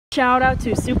Shout out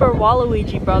to Super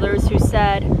Waluigi Brothers who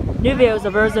said, new videos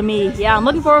of Erza me. Yeah, I'm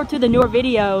looking forward to the newer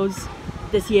videos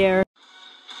this year.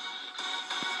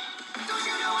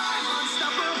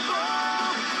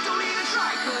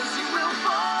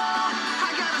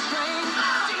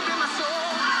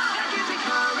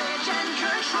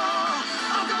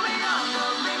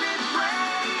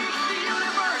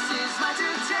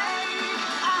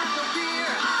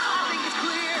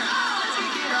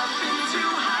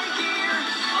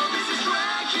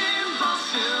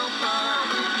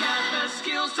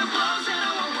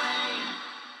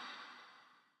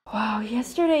 Wow,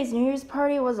 yesterday's New Year's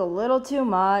party was a little too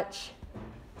much.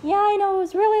 Yeah, I know, it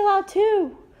was really loud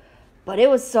too. But it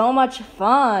was so much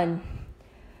fun.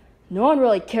 No one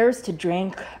really cares to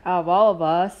drink out of all of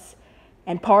us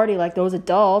and party like those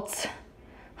adults.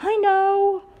 I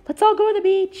know. Let's all go to the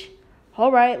beach.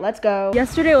 All right, let's go.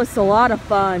 Yesterday was a lot of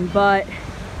fun, but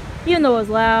even though it was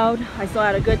loud, I still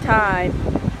had a good time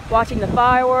watching the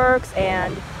fireworks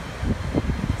and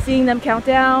seeing them count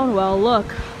down. Well, look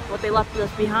what they left us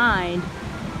behind.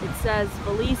 It says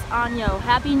Feliz Año,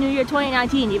 Happy New Year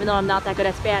 2019, even though I'm not that good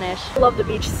at Spanish. I love the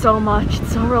beach so much.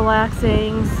 It's so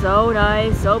relaxing, so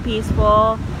nice, so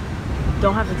peaceful.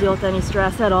 Don't have to deal with any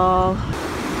stress at all.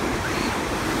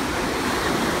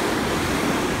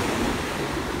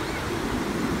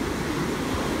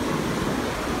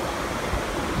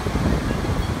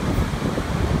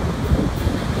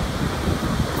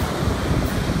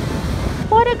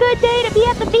 What a good day to be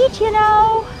at the beach, you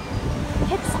know.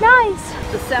 It's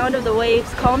nice. The sound of the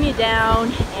waves calm you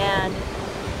down, and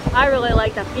I really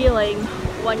like that feeling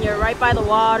when you're right by the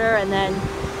water and then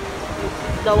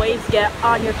the waves get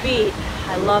on your feet.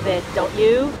 I love it, don't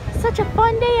you? Such a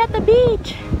fun day at the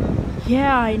beach.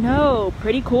 Yeah, I know,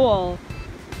 pretty cool.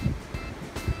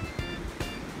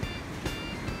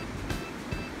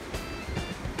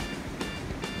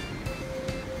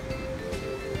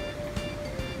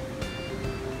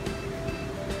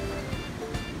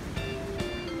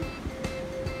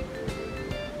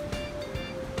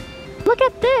 Look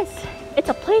at this! It's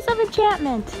a place of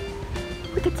enchantment.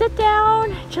 We could sit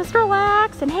down, just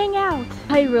relax, and hang out.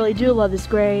 I really do love this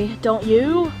gray, don't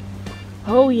you?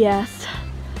 Oh yes.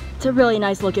 It's a really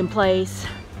nice looking place.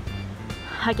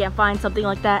 I can't find something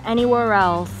like that anywhere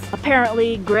else.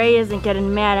 Apparently, Gray isn't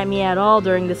getting mad at me at all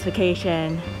during this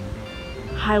vacation.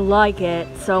 I like it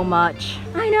so much.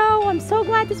 I know, I'm so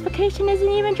glad this vacation isn't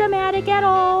even dramatic at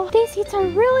all. These seats are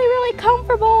really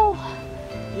comfortable.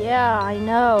 Yeah, I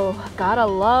know. Gotta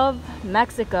love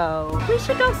Mexico. We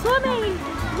should go swimming.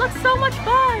 Looks so much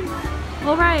fun.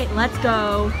 All right, let's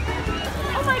go.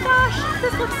 Oh my gosh,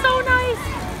 this looks so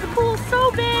nice. The pool's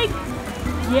so big.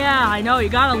 Yeah, I know. You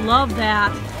gotta love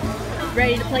that.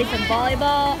 Ready to play some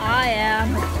volleyball? I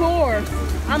am. Of course.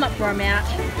 I'm up for a match.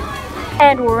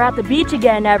 And we're at the beach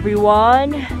again,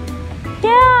 everyone.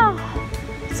 Yeah,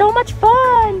 so much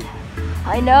fun.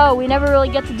 I know. We never really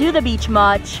get to do the beach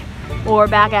much. Or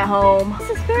back at home.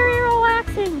 This is very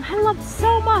relaxing. I love it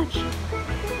so much.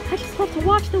 I just love to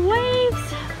watch the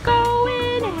waves go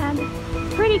in,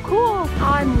 and pretty cool.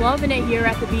 I'm loving it here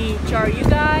at the beach. Are you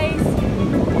guys?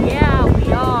 Yeah,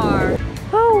 we are.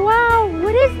 Oh wow,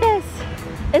 what is this?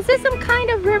 Is this some kind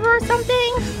of river or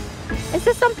something? Is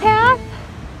this some path?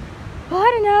 Well, I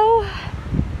don't know.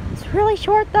 It's really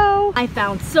short though. I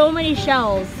found so many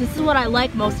shells. This is what I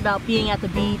like most about being at the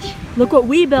beach. Look what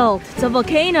we built. It's a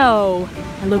volcano.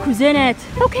 And look who's in it.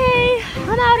 Okay,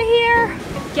 I'm out of here.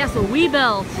 Guess what we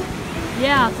built?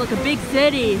 Yeah, it's like a big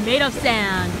city made of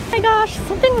sand. Oh my gosh,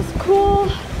 something was cool.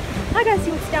 I gotta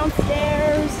see what's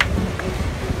downstairs.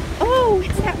 Oh,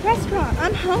 it's that restaurant.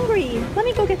 I'm hungry. Let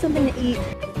me go get something to eat.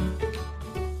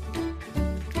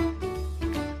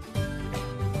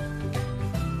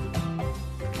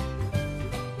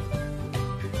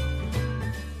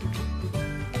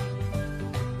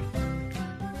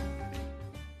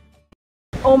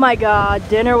 Oh my god,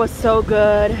 dinner was so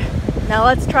good. Now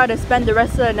let's try to spend the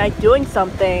rest of the night doing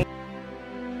something.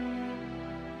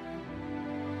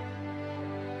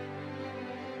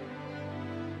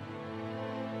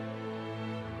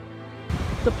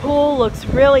 The pool looks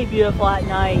really beautiful at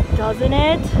night, doesn't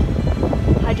it?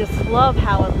 I just love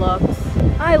how it looks.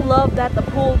 I love that the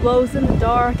pool glows in the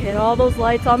dark and all those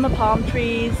lights on the palm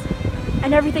trees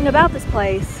and everything about this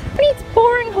place. Beats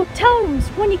boring hotel rooms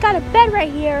when you got a bed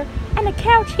right here and a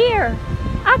couch here.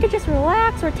 I could just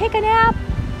relax or take a nap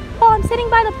while I'm sitting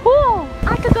by the pool.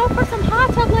 I could go for some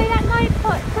hot tub late at night,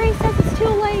 but Ray says it's too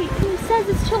late. He says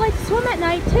it's too late to swim at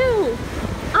night too.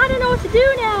 I don't know what to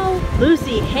do now.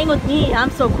 Lucy, hang with me. I'm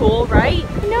so cool, right?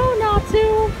 No,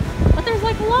 Natsu. But there's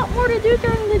like a lot more to do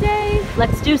during the day.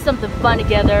 Let's do something fun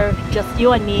together, just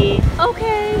you and me.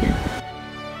 Okay.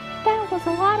 That was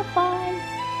a lot of fun.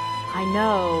 I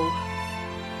know.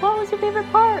 What was your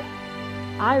favorite part?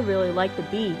 I really like the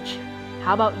beach.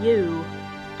 How about you?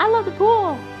 I love the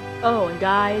pool. Oh, and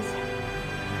guys,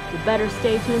 you better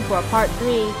stay tuned for a part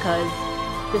 3, because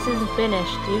this isn't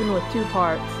finished, even with 2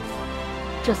 parts.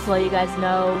 Just to let you guys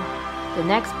know, the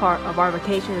next part of our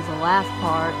vacation is the last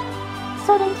part.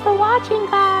 So thanks for watching,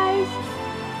 guys.